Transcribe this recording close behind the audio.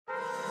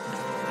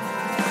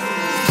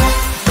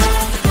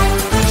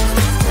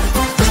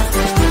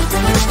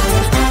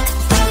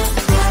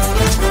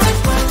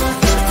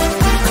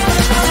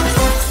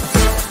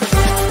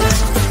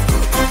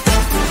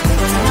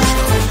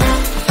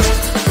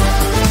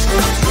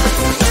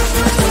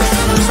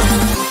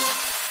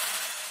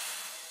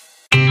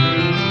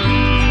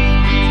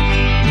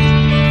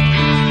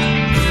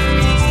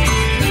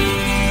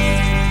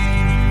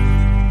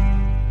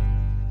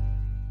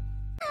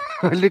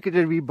Look at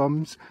their wee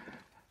bums.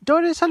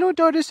 Doris, hello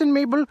Doris and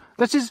Mabel.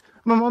 This is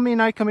my mummy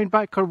and I coming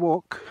back our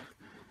walk.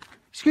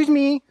 Excuse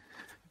me.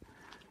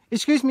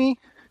 Excuse me.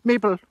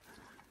 Mabel.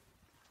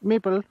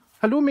 Mabel.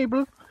 Hello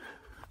Mabel.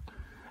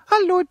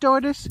 Hello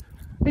Doris.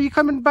 Are you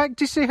coming back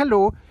to say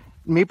hello?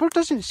 Mabel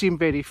doesn't seem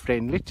very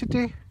friendly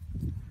today.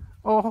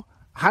 Oh,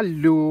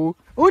 hello.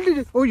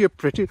 Oh, you're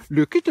pretty.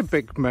 Look at the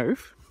big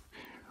mouth.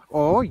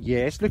 Oh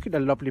yes, look at the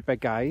lovely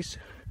big eyes.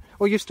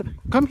 Oh,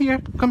 come here,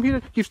 come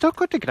here. You've still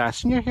got the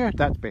grass in your hair.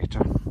 That's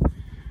better.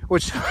 Oh,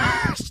 it's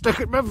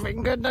stuck at my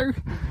finger now.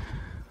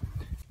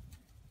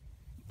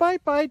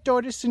 Bye-bye,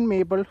 Doris and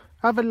Mabel.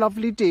 Have a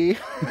lovely day.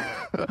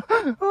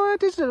 Oh,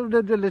 there's the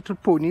little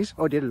ponies.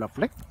 Oh, they're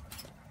lovely.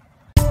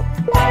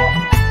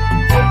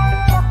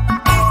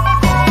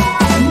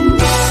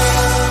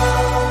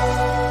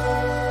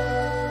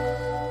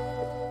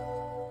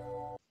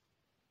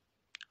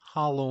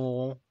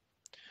 Hello.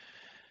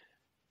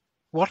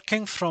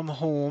 Working from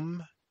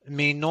home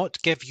may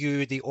not give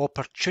you the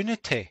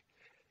opportunity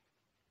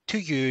to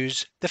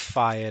use the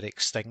fire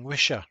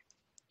extinguisher.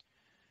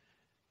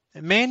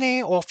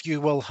 Many of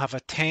you will have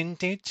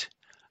attended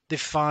the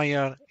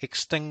fire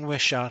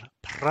extinguisher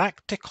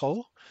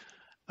practical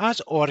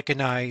as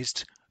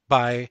organised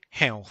by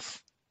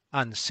Health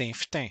and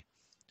Safety.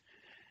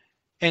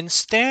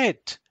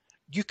 Instead,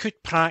 you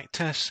could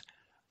practice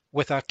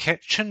with a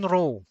kitchen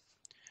roll,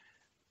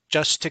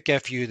 just to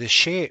give you the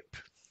shape.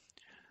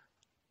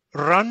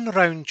 Run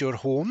round your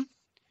home,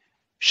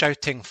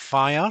 shouting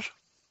fire,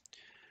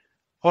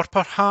 or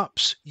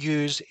perhaps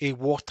use a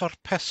water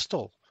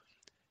pistol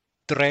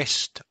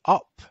dressed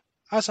up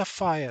as a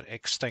fire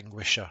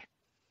extinguisher.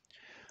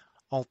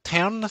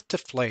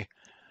 Alternatively,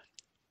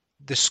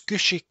 the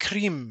squishy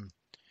cream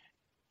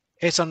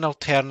is an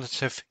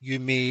alternative you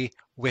may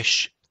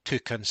wish to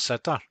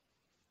consider.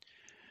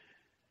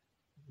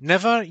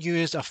 Never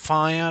use a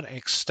fire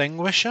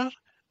extinguisher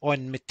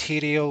on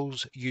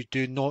materials you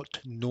do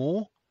not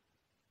know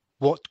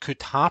what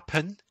could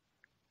happen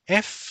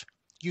if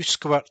you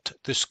squirt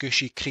the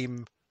squishy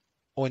cream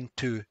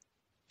onto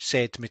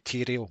said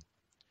material.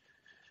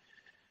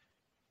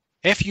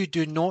 If you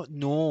do not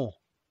know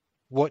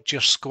what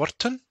you're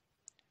squirting,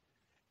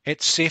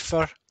 it's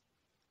safer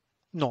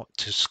not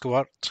to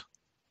squirt.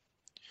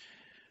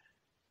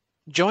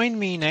 Join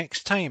me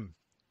next time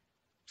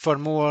for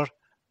more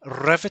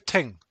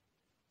riveting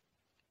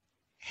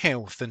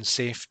health and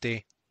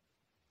safety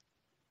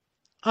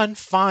and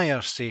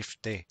fire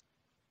safety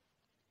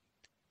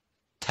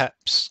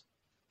tips.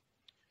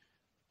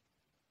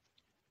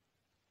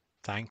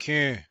 Thank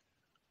you.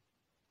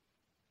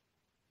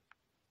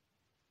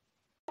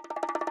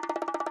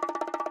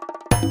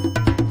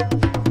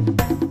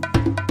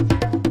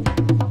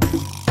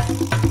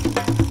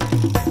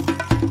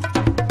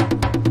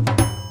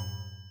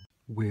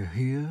 We're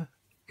here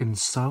in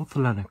South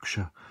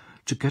Lanarkshire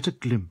to get a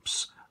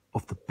glimpse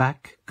of the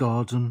back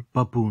garden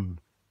baboon.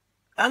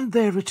 And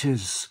there it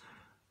is,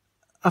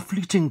 a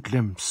fleeting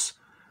glimpse.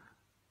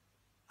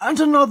 And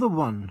another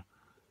one.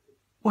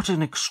 What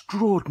an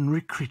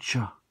extraordinary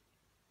creature.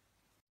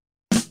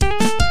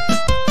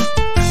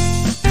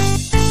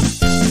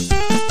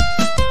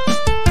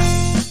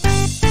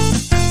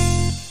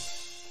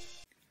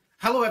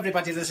 Hello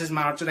everybody, this is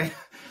Marjorie.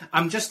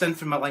 I'm just in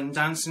from my line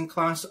dancing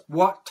class.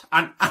 What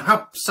an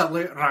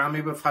absolute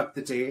rammy we've had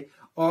today.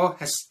 Oh,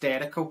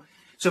 hysterical.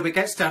 So we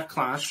get to our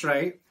class,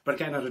 right? We're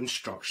getting our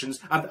instructions.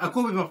 I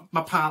go with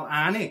my pal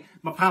Annie.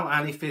 My pal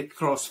Annie for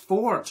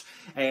Crossford.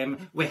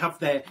 We have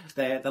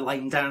the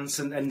line dance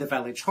in the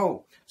village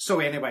hall. So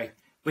anyway,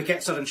 we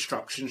get our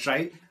instructions,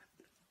 right?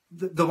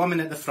 The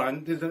woman at the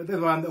front, the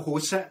one that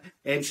hosts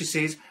it, she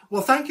says,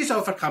 well, thank you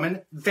all for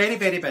coming. Very,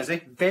 very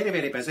busy. Very,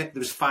 very busy. There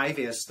was 5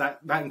 years. That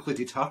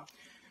included her.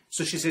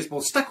 So she says, well,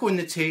 stick on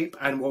the tape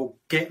and we'll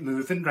get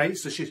moving, right?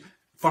 So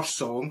first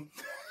song.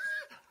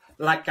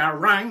 Like a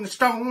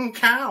rhinestone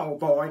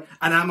cowboy.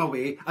 And I'm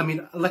away. I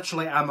mean,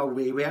 literally, I'm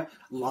away with it.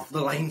 Love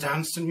the line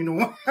dancing, you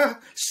know.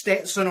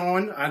 Stetson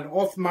on and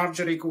off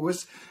Marjorie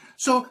goes.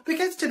 So we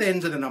get to the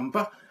end of the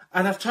number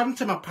and I turn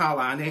to my pal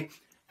Annie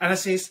and I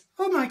says,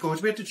 oh my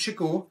God, where did she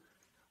go?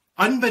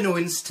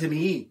 Unbeknownst to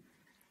me,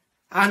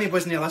 Annie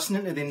wasn't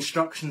listening to the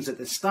instructions at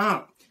the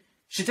start.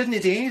 She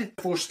didn't do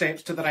 4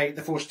 steps to the right,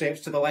 the 4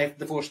 steps to the left,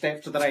 the 4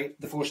 steps to the right,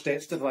 the 4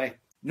 steps to the left.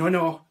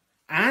 No.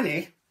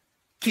 Annie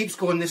keeps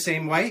going the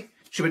same way.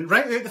 She went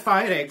right out the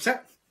fire exit,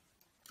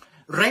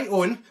 right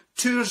on.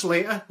 2 years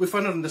later, we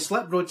found her on the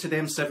slip road to the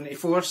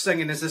M74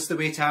 singing, Is This the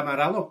Way to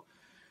Amarillo?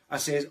 I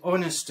says,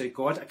 honest to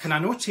God, can I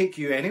not take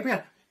you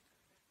anywhere?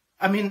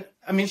 I mean,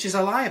 she's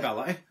a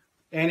liability.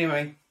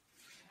 Anyway,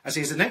 I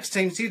says, the next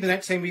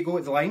time we go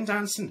to the line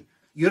dancing,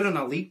 you're an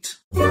elite.